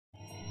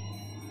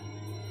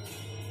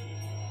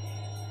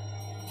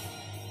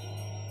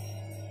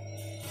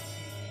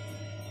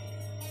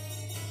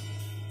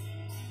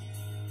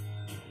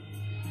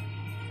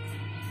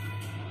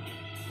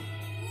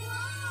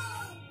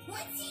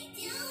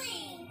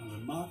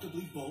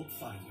remarkably bold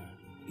fighter.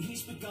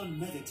 He's begun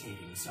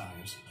meditating,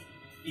 sires.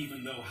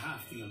 Even though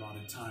half the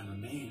allotted time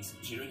remains,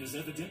 Jiren is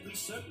evidently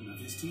certain of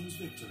his team's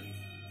victory.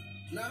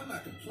 Now, I'm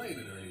not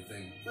complaining or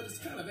anything, but it's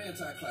kind of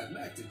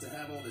anticlimactic to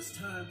have all this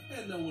time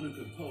and no one who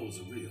can pose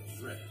a real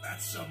threat.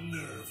 That's some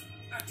nerve,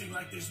 acting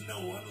like there's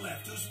no one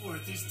left who's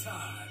worth his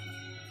time.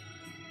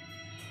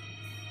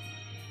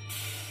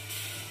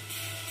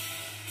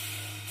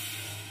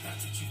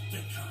 That's what you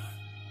think, huh?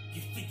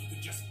 You think you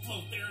could just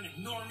float there and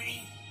ignore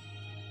me?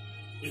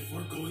 If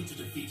we're going to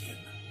defeat him,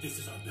 this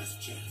is our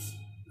best chance.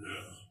 Yeah,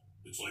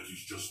 it's like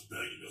he's just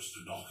begging us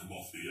to knock him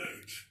off the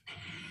edge.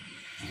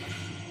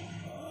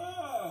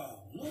 Oh,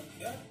 look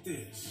at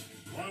this.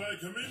 While I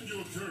commend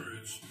your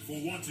courage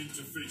for wanting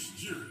to face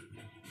Jiren,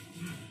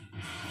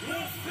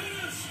 We're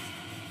finished!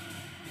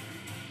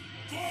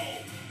 go!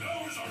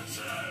 Now is our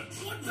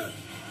chance! What the?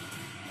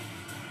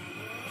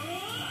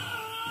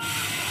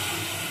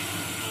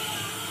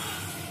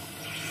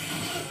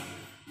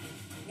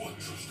 What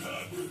just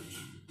happened?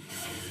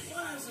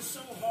 Why is it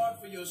so hard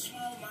for your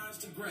small minds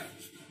to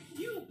grasp?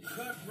 You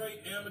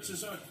cut-rate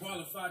amateurs aren't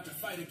qualified to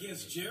fight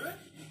against Jiren.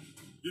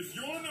 If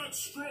you're not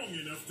strong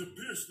enough to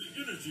pierce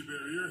the energy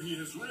barrier he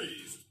has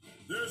raised,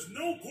 there's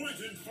no point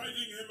in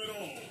fighting him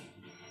at all.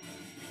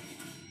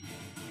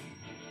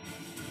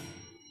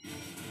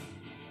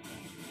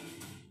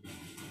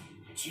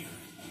 Jiren.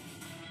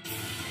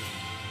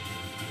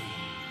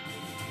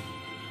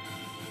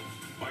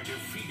 By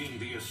defeating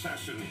the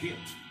assassin Hit,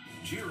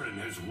 Jiren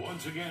has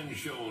once again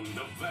shown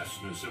the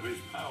vastness of his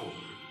power.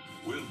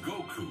 Will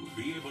Goku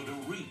be able to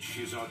reach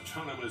his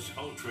autonomous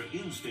Ultra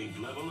Instinct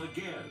level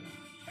again?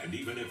 And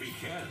even if he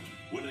can't,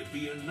 will it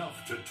be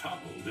enough to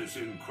topple this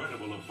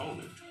incredible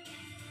opponent?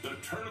 The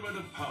Tournament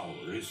of Power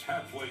is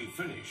halfway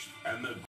finished, and the